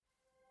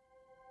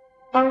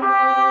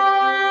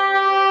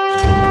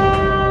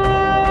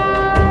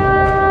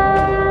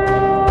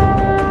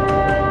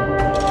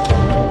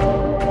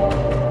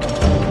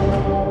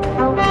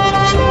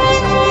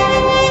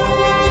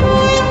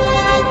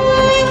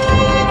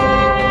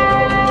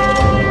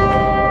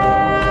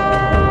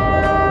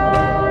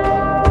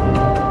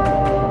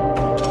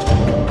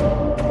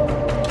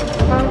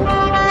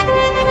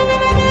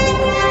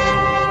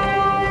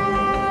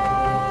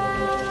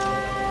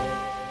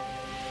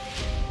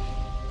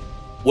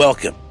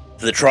Welcome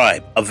to the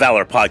Tribe of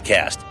Valor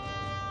Podcast.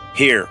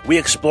 Here, we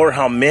explore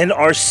how men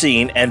are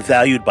seen and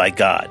valued by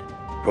God,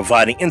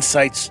 providing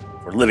insights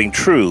for living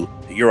true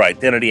to your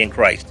identity in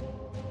Christ.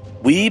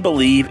 We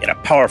believe in a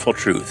powerful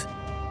truth.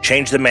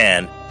 Change the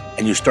man,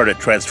 and you start a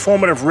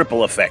transformative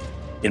ripple effect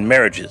in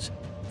marriages,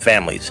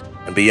 families,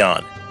 and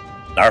beyond.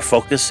 Our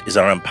focus is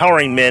on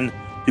empowering men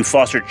to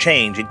foster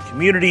change in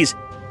communities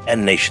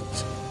and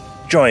nations.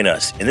 Join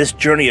us in this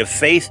journey of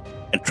faith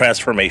and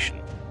transformation.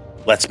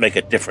 Let's make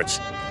a difference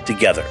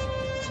together.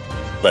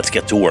 Let's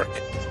get to work.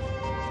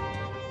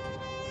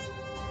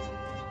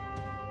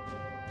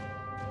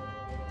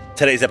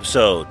 Today's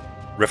episode,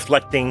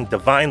 Reflecting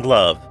Divine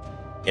Love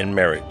in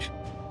Marriage.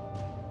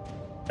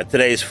 And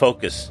today's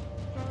focus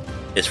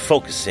is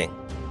focusing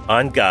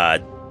on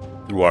God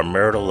through our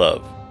marital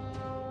love.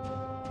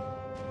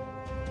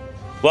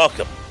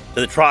 Welcome to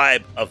the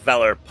Tribe of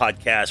Valor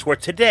Podcast, where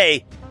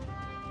today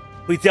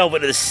we delve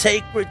into the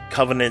sacred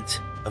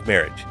covenant of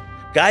marriage,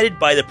 guided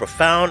by the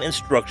profound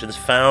instructions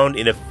found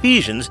in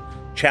Ephesians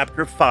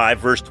chapter 5,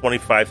 verse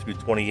 25 through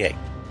 28.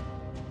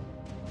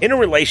 In a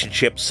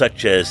relationship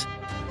such as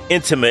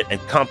intimate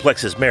and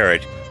complex as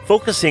marriage,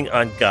 focusing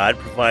on God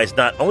provides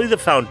not only the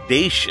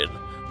foundation,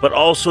 but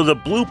also the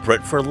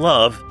blueprint for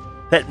love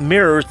that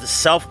mirrors the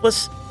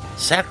selfless,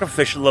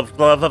 sacrificial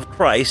love of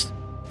Christ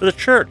for the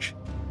church.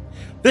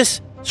 This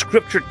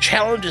scripture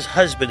challenges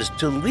husbands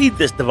to lead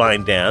this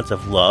divine dance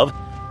of love,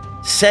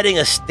 setting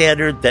a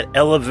standard that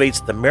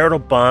elevates the marital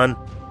bond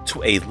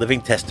to a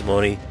living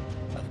testimony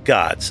of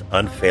God's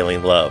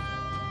unfailing love.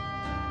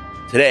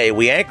 Today,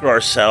 we anchor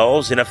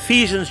ourselves in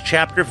Ephesians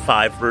chapter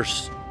 5,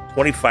 verse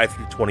 25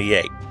 through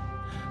 28.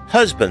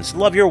 Husbands,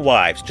 love your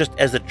wives just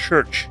as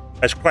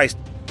Christ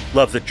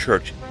loved the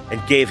church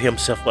and gave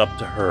himself up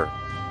to her.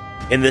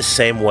 In this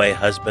same way,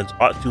 husbands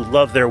ought to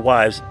love their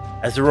wives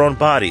as their own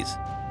bodies.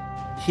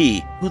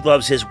 He who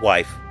loves his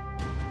wife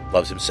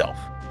loves himself.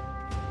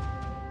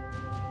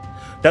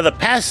 Now, the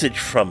passage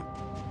from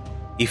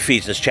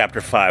Ephesians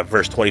chapter 5,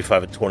 verse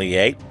 25 and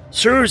 28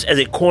 serves as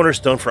a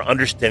cornerstone for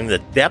understanding the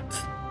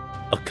depth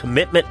of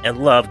commitment and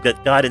love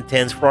that God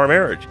intends for our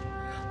marriage.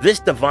 This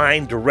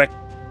divine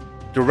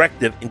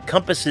directive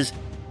encompasses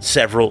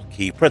several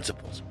key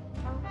principles.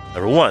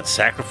 Number one,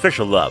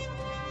 sacrificial love.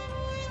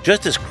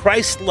 Just as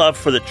Christ's love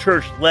for the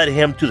church led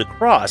him to the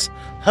cross,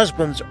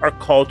 husbands are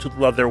called to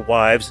love their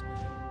wives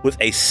with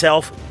a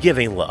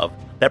self-giving love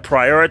that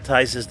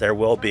prioritizes their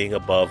well-being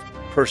above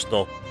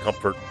personal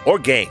comfort or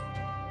gain.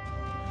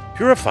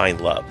 Purifying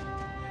love.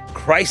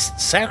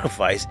 Christ's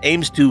sacrifice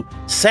aims to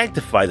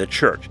sanctify the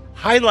church,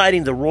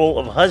 highlighting the role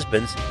of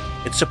husbands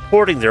in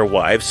supporting their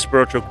wives'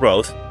 spiritual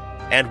growth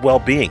and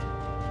well-being.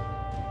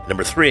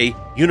 Number three,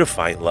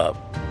 unifying love.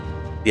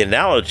 The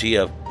analogy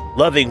of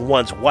loving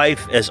one's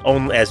wife as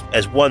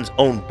one's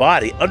own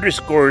body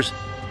underscores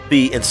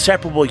the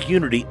inseparable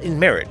unity in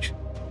marriage.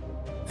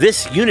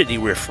 This unity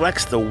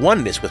reflects the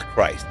oneness with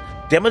Christ,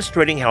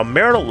 demonstrating how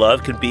marital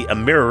love can be a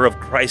mirror of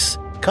Christ's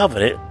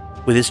covenant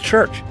with his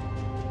church.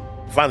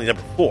 Finally,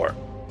 number four,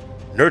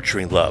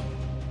 nurturing love.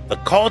 The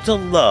call to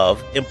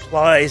love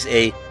implies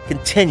a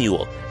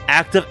continual,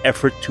 active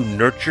effort to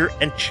nurture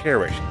and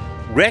cherish,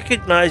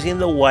 recognizing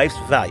the wife's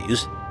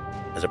values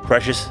as a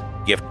precious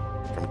gift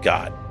from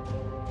God.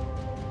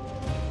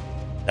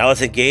 Now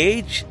let's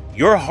engage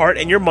your heart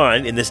and your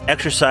mind in this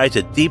exercise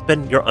to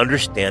deepen your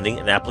understanding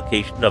and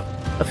application of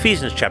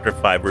Ephesians chapter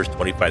 5, verse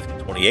 25 through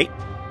 28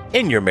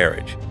 in your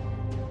marriage.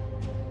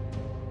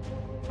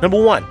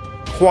 Number one,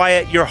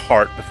 quiet your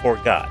heart before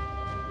God.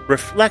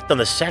 Reflect on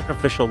the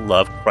sacrificial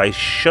love Christ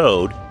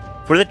showed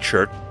for the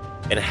church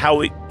and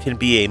how it can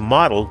be a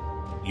model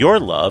your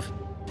love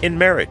in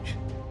marriage.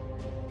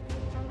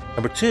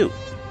 Number two,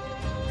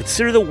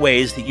 consider the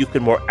ways that you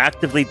can more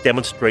actively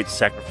demonstrate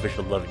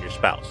sacrificial love in your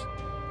spouse.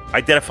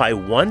 Identify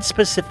one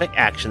specific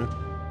action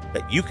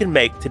that you can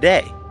make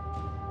today.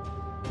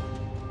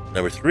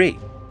 Number three,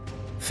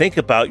 think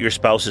about your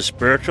spouse's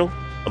spiritual,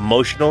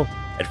 emotional,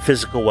 and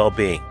physical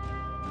well-being.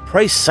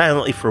 Pray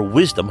silently for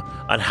wisdom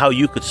on how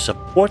you could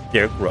support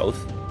their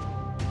growth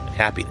and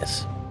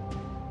happiness.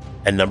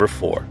 And number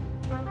four,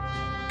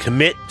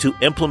 commit to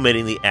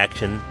implementing the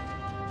action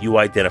you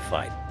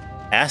identified.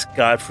 Ask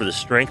God for the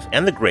strength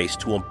and the grace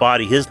to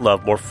embody his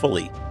love more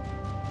fully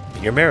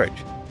in your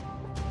marriage.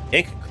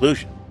 In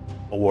conclusion,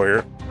 a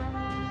warrior,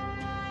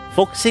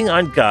 focusing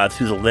on God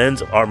through the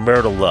lens of our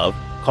marital love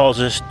calls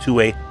us to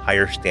a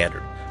higher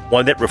standard,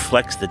 one that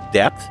reflects the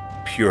depth,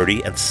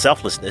 purity, and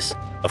selflessness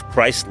of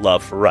Christ's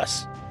love for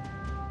us.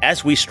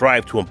 As we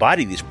strive to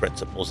embody these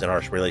principles in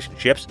our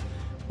relationships,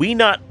 we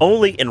not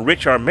only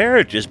enrich our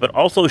marriages, but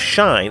also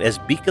shine as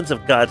beacons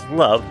of God's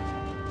love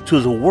to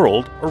the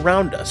world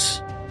around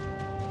us.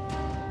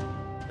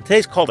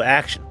 Today's call to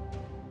action.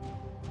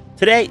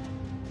 Today,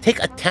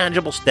 take a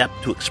tangible step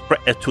to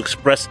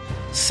express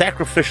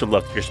sacrificial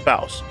love to your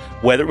spouse,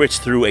 whether it's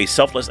through a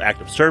selfless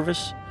act of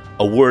service,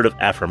 a word of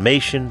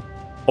affirmation,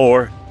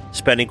 or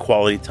spending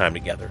quality time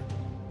together.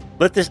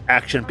 Let this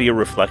action be a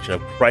reflection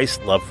of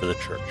Christ's love for the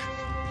church.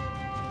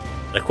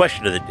 The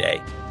question of the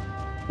day: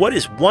 What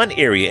is one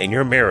area in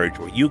your marriage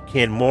where you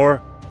can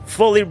more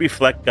fully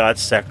reflect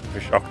God's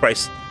sacrificial, or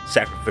Christ's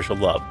sacrificial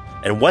love?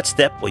 And what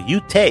step will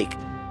you take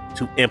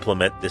to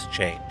implement this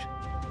change?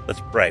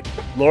 Let's pray.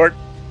 Lord,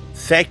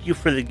 thank you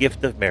for the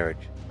gift of marriage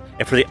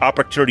and for the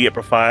opportunity it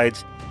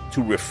provides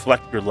to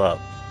reflect your love.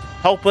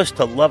 Help us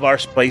to love our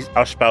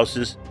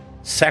spouses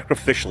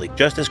sacrificially,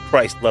 just as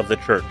Christ loved the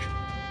church.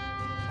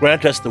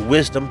 Grant us the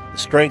wisdom, the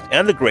strength,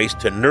 and the grace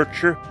to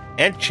nurture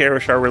and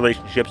cherish our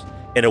relationships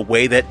in a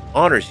way that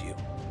honors you.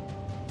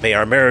 May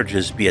our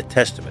marriages be a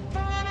testament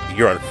to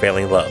your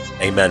unfailing love.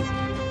 Amen.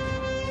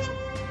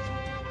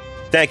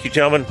 Thank you,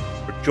 gentlemen,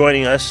 for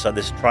joining us on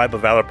this Tribe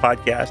of Valor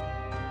podcast.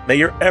 May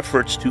your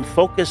efforts to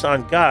focus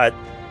on God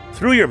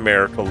through your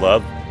marital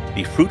love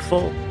be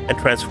fruitful and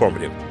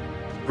transformative,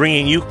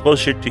 bringing you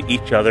closer to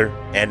each other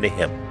and to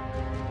Him.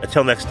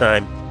 Until next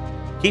time,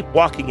 keep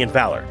walking in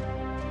valor,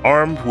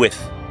 armed with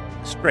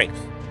strength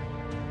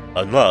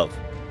and love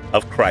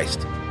of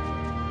Christ.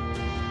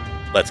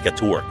 Let's get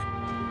to work.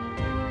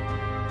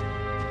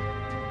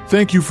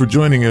 Thank you for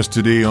joining us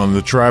today on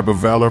the Tribe of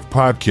Valor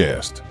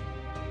podcast.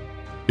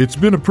 It's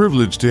been a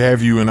privilege to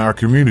have you in our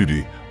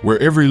community, where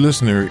every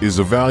listener is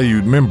a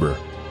valued member.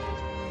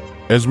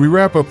 As we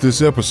wrap up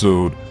this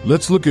episode,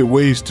 let's look at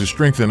ways to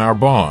strengthen our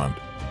bond.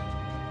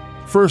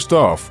 First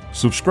off,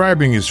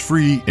 subscribing is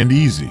free and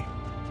easy.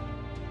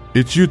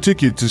 It's your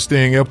ticket to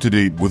staying up to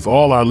date with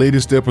all our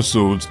latest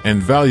episodes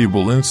and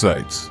valuable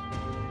insights.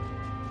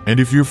 And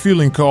if you're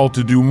feeling called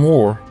to do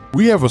more,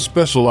 we have a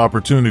special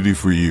opportunity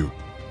for you.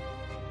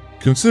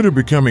 Consider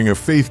becoming a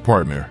faith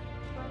partner.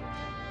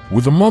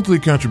 With a monthly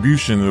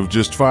contribution of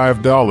just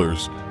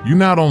 $5, you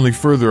not only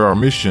further our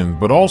mission,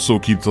 but also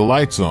keep the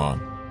lights on.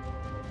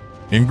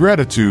 In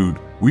gratitude,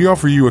 we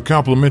offer you a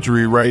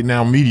complimentary Right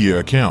Now Media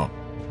account.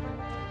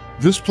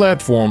 This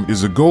platform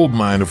is a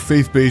goldmine of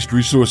faith-based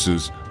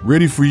resources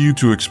ready for you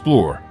to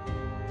explore.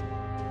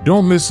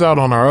 Don't miss out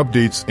on our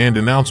updates and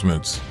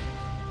announcements.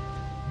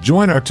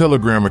 Join our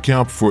Telegram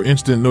account for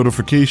instant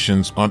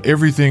notifications on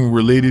everything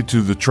related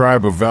to the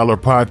Tribe of Valor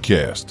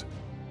podcast.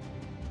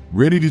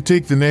 Ready to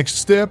take the next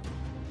step?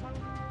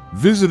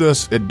 Visit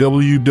us at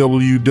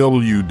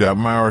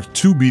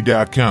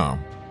www.myart2b.com.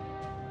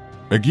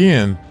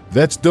 Again,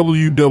 that's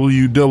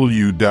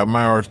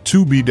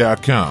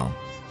www.myart2b.com.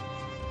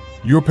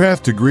 Your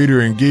path to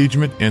greater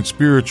engagement and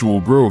spiritual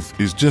growth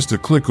is just a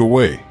click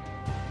away.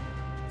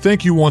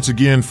 Thank you once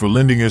again for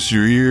lending us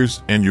your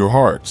ears and your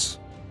hearts.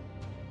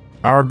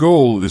 Our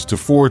goal is to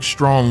forge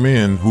strong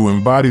men who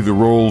embody the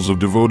roles of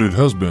devoted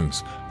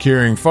husbands,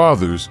 caring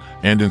fathers,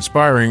 and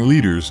inspiring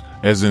leaders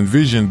as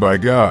envisioned by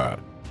God.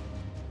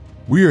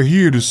 We are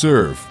here to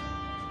serve.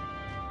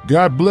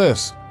 God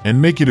bless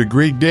and make it a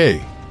great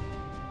day.